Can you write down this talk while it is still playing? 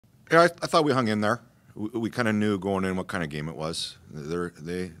Yeah, I thought we hung in there. We kind of knew going in what kind of game it was.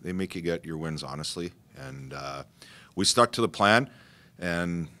 They make you get your wins honestly, and we stuck to the plan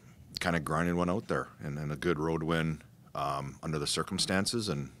and kind of grinded one out there, and a good road win under the circumstances.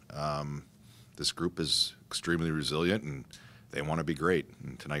 And this group is extremely resilient, and they want to be great.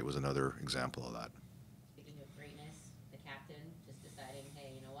 And tonight was another example of that. Speaking of greatness, the captain just deciding,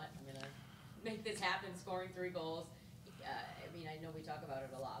 hey, you know what, I'm gonna make this happen, scoring 3 goals. I mean, I know we talk about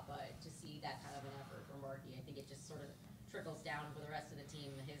it a lot, but to see that kind of an effort from Markey, I think it just sort of trickles down for the rest of the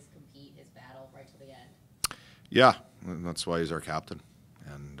team, his compete, his battle right to the end. Yeah, that's why he's our captain,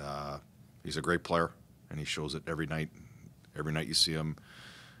 and he's a great player, and he shows it every night. Every night you see him,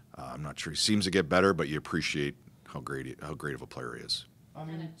 I'm not sure he seems to get better, but you appreciate how great of a player he is. I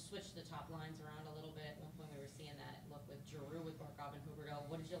mean, kind of switch the top lines around a little bit. At one point, we were seeing that look with Giroux, with Barkov and Huberdeau.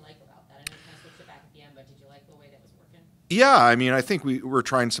 What did you like about that? I know you kind of switched it back at the end, but did you like the way that was working? Yeah, I mean, I think we're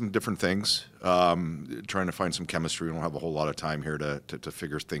trying some different things, trying to find some chemistry. We don't have a whole lot of time here to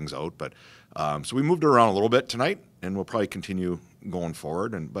figure things out, but so we moved it around a little bit tonight, and we'll probably continue going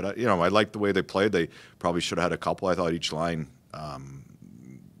forward. But you know, I like the way they played. They probably should have had a couple. I thought each line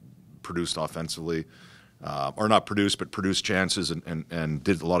produced offensively, or not produced, but produced chances and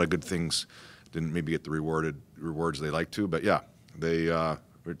did a lot of good things. Didn't maybe get the rewards they like to, but yeah, they're a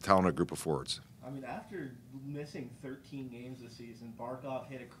talented group of forwards. I mean, after missing 13 games this season, Barkov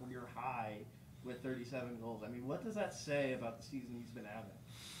hit a career high with 37 goals. I mean, what does that say about the season he's been having?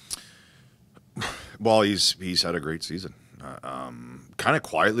 Well, he's had a great season. Kind of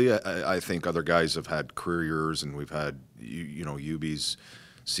quietly, I think other guys have had career years, and we've had you know, UB's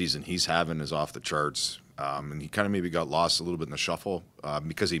season he's having is off the charts, and he kind of maybe got lost a little bit in the shuffle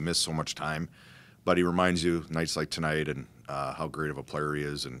because he missed so much time. But he reminds you nights like tonight and how great of a player he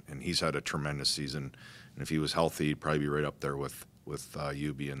is, and he's had a tremendous season. And if he was healthy, he'd probably be right up there with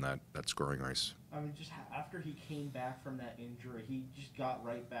UB in that scoring race. I mean, just after he came back from that injury, he just got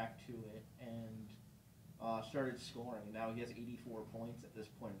right back to it and started scoring. And now he has 84 points at this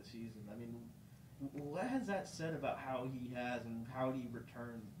point of the season. I mean, what has that said about how he has and how he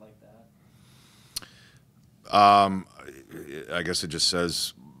returned like that? I guess it just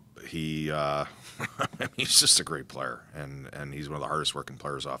says he he's just a great player, and he's one of the hardest working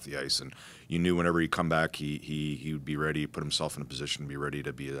players off the ice. And you knew whenever he'd come back, he would be ready, put himself in a position to be ready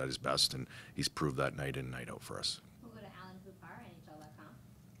to be at his best, and he's proved that night in, night out for us. We'll go to Alan Hupar, NHL.com.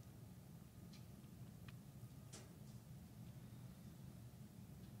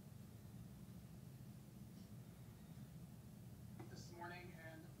 This morning,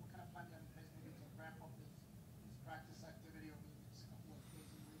 and what kind of plan do you guys maybe to ramp up this practice activity over the next couple of days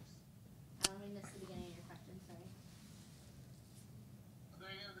and weeks? We missed the beginning of your question, sorry.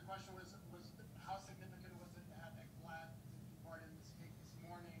 The question was how significant was it to have Ekblad take part in this gig this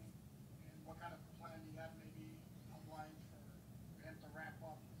morning, and what kind of plan do you have maybe outlined for him to ramp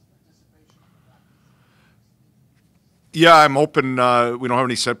up his participation in practice? Yeah, I'm open. We don't have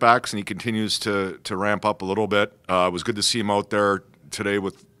any setbacks, and he continues to ramp up a little bit. It was good to see him out there today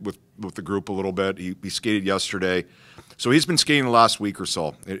with the group a little bit. He skated yesterday, so he's been skating the last week or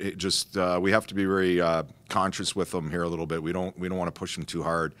so. It just we have to be very conscious with him here a little bit. We don't want to push him too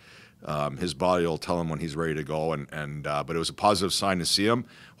hard. His body will tell him when he's ready to go, but it was a positive sign to see him.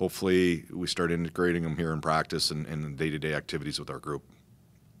 Hopefully, we start integrating him here in practice and in day-to-day activities with our group.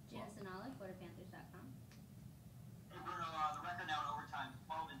 Jason Olive, go to Panthers.com. Hey Bruno, the record now in overtime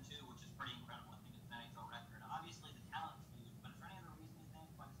 12-2, which is pretty incredible. I think it's an NHL record. Obviously, the talent is huge, but is there any other reason you think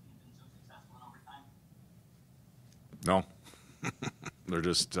Bucks team been so successful in overtime? No, they're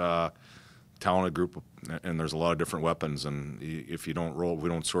just talented group, and there's a lot of different weapons. And if you don't roll, we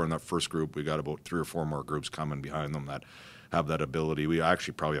don't score in that first group. We got about 3 or 4 more groups coming behind them that have that ability. We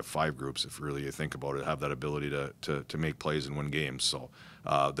actually probably have 5 groups, if really you think about it, have that ability to make plays and win games. So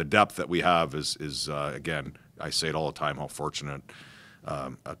the depth that we have is again, I say it all the time, how fortunate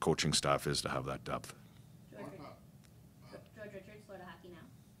a coaching staff is to have that depth. George Richards, Floridahockeynow.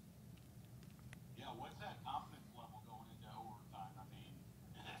 Yeah, what's that confidence level going into overtime? I mean,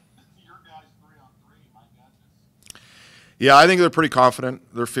 your guys 3-on-3, my goodness. Yeah, I think they're pretty confident.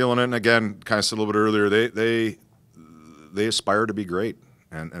 They're feeling it. And again, kind of said a little bit earlier, they aspire to be great,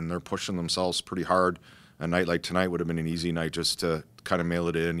 and they're pushing themselves pretty hard. A night like tonight would have been an easy night just to kind of mail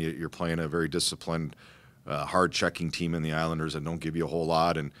it in. You're playing a very disciplined, hard-checking team in the Islanders that don't give you a whole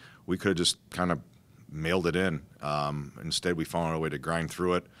lot, and we could have just kind of mailed it in. Instead, we found our way to grind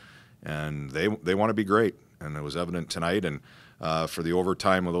through it, and they want to be great, and it was evident tonight. And for the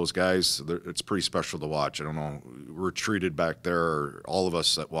overtime of those guys, it's pretty special to watch. I don't know, we're treated back there, all of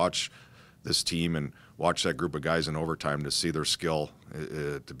us that watch this team and watch that group of guys in overtime, to see their skill,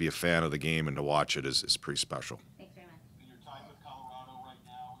 to be a fan of the game and to watch it is pretty special. Thanks very much. In your time with Colorado right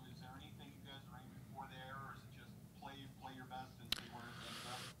now, is there anything you guys are aiming for there, or is it just play your best and see where it ends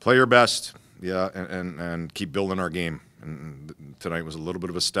up? Play your best, yeah, and keep building our game. And tonight was a little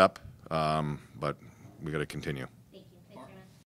bit of a step, but we got to continue.